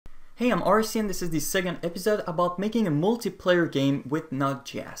Hey, I'm RC and this is the second episode about making a multiplayer game with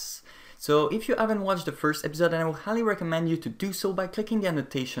NodeJs. So if you haven't watched the first episode, then I will highly recommend you to do so by clicking the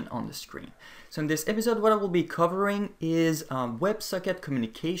annotation on the screen. So in this episode, what I will be covering is Websocket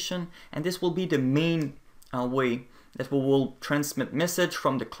Communication, and this will be the main way that we will transmit message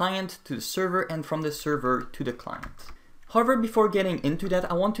from the client to the server and from the server to the client. However, before getting into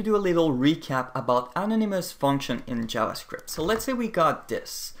that, I want to do a little recap about anonymous function in JavaScript. So let's say we got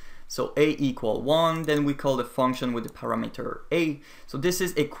this. So a equal 1, then we call the function with the parameter a. So this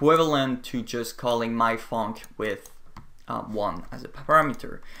is equivalent to just calling myfunc with 1 as a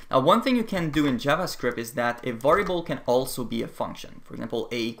parameter. Now one thing you can do in JavaScript is that a variable can also be a function. For example,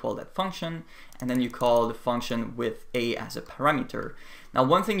 a equal that function, and then you call the function with a as a parameter. Now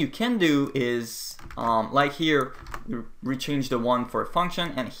one thing you can do is, like here, we change the 1 for a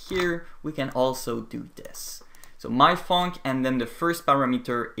function, and here we can also do this. So myfunc, and then the first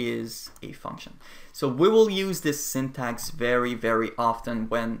parameter is a function. So we will use this syntax very often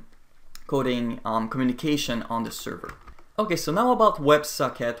when coding communication on the server. Okay, so now about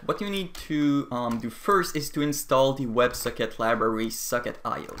WebSocket, what you need to do first is to install the WebSocket library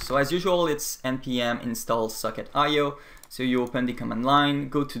socket.io. So as usual, it's npm install socket.io. So you open the command line,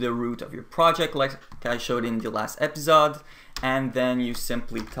 go to the root of your project like I showed in the last episode, and then you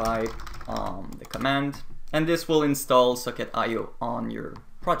simply type the command. And this will install socket.io on your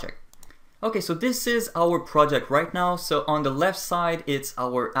project. Okay, so this is our project right now. So on the left side, it's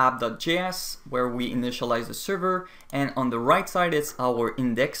our app.js where we initialize the server. And on the right side, it's our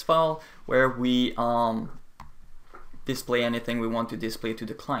index file where we display anything we want to display to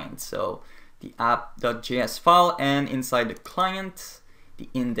the client. So the app.js file, and inside the client, the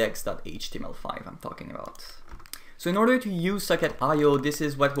index.html5 I'm talking about. So in order to use socket.io, this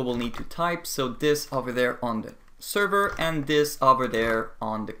is what we will need to type. So this over there on the server and this over there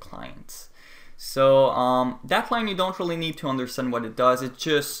on the client. So that line you don't really need to understand what it does. It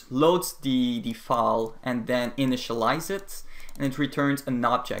just loads the file and then initialize it, and it returns an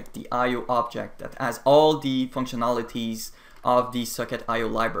object, the IO object, that has all the functionalities of the socket.io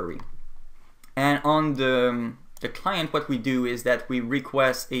library. And on the client, what we do is that we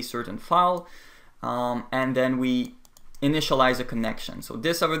request a certain file, and then we initialize a connection. So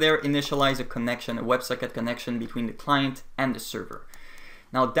this over there initialize a connection, a WebSocket connection between the client and the server.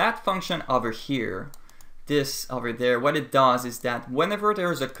 Now that function over here, this over there, what it does is that whenever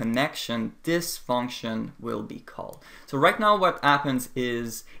there's a connection, this function will be called. So right now what happens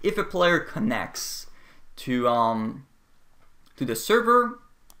is if a player connects to the server,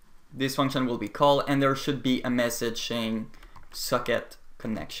 this function will be called, and there should be a message saying socket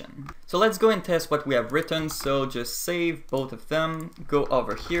connection. So let's go and test what we have written. So just save both of them, go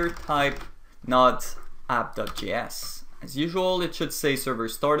over here, type node app.js. As usual, it should say server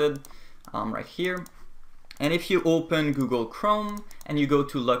started right here. And if you open Google Chrome and you go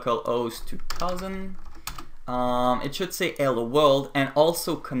to localhost 2000, it should say hello world and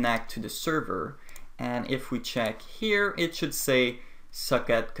also connect to the server. And if we check here, it should say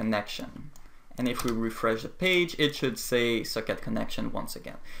socket connection. And if we refresh the page, it should say socket connection once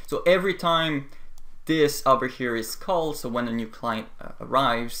again. So every time this over here is called, so when a new client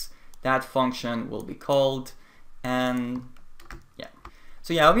arrives, that function will be called. And yeah.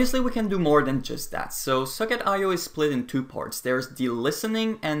 So yeah, obviously we can do more than just that. So socket.io is split in two parts. There's the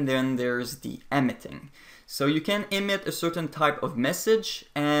listening and then there's the emitting. So you can emit a certain type of message,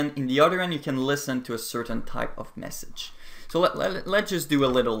 and in the other end you can listen to a certain type of message. So let's just do a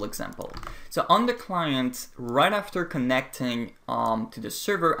little example. So on the client, right after connecting to the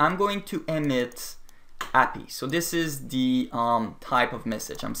server, I'm going to emit happy. So this is the type of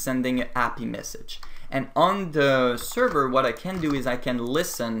message. I'm sending an happy message. And on the server, what I can do is I can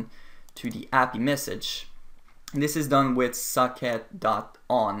listen to the happy message. And this is done with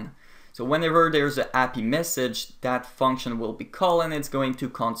socket.on. So whenever there's a happy message, that function will be called and it's going to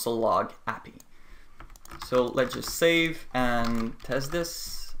console log happy. So let's just save and test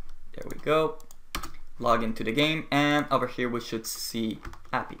this. There we go. Log into the game, and over here we should see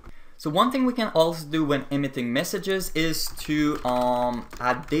happy. So one thing we can also do when emitting messages is to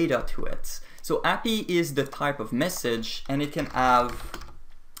add data to it. So happy is the type of message, and it can have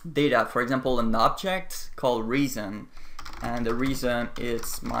data. For example, an object called reason, and the reason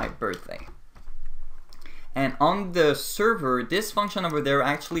is my birthday. And on the server, this function over there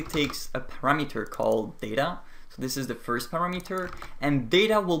actually takes a parameter called data. So this is the first parameter, and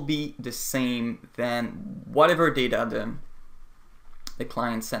data will be the same than whatever data the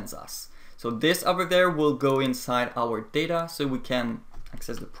client sends us. So this over there will go inside our data so we can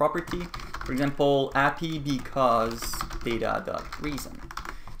access the property. For example, happy because data.reason.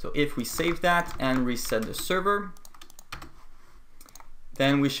 So if we save that and reset the server,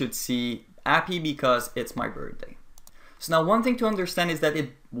 then we should see happy because it's my birthday. So now one thing to understand is that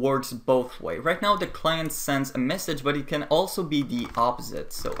it works both ways. Right now the client sends a message, but it can also be the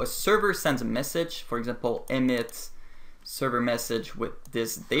opposite. So a server sends a message, for example, emit server message with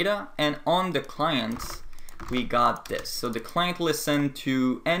this data, and on the client we got this. So the client listened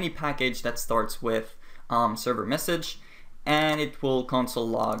to any package that starts with server message, and it will console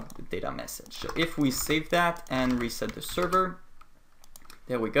log the data message. So if we save that and reset the server,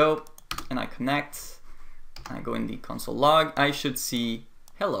 there we go, and I connect, I go in the console log, I should see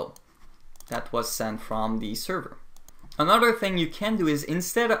hello. That was sent from the server. Another thing you can do is,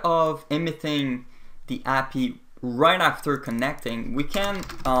 instead of emitting the API right after connecting, we can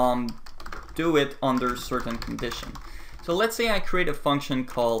do it under certain conditions. So let's say I create a function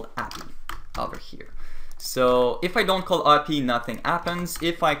called API over here. So if I don't call API, nothing happens.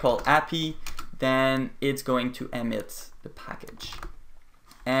 If I call API, then it's going to emit the package.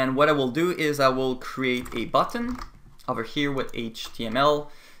 And what I will do is I will create a button over here with HTML.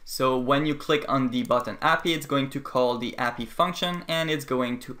 So when you click on the button API, it's going to call the API function and it's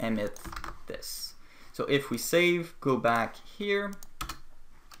going to emit this. So if we save, go back here.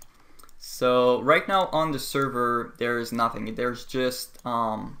 So right now on the server, there is nothing. There's just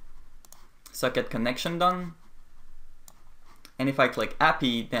socket connection done. And if I click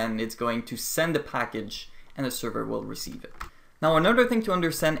API, then it's going to send the package and the server will receive it. Now another thing to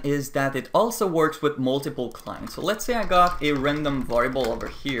understand is that it also works with multiple clients. So let's say I got a random variable over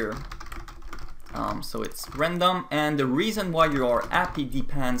here. So it's random, and the reason why your API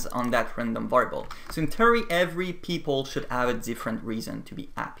depends on that random variable. So in theory, every people should have a different reason to be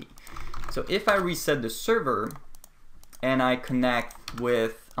happy. So if I reset the server and I connect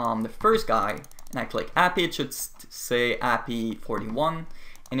with the first guy and I click API, it should say API 41.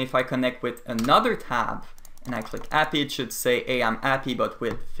 And if I connect with another tab and I click API, it should say, hey, I'm happy, but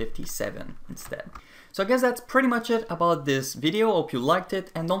with 57 instead. So I guess that's pretty much it about this video. Hope you liked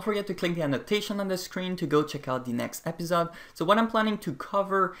it, and don't forget to click the annotation on the screen to go check out the next episode. So what I'm planning to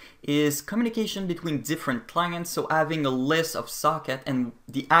cover is communication between different clients, so having a list of socket and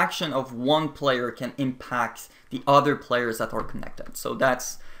the action of one player can impact the other players that are connected. So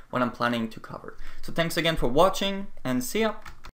that's what I'm planning to cover. So thanks again for watching, and see ya!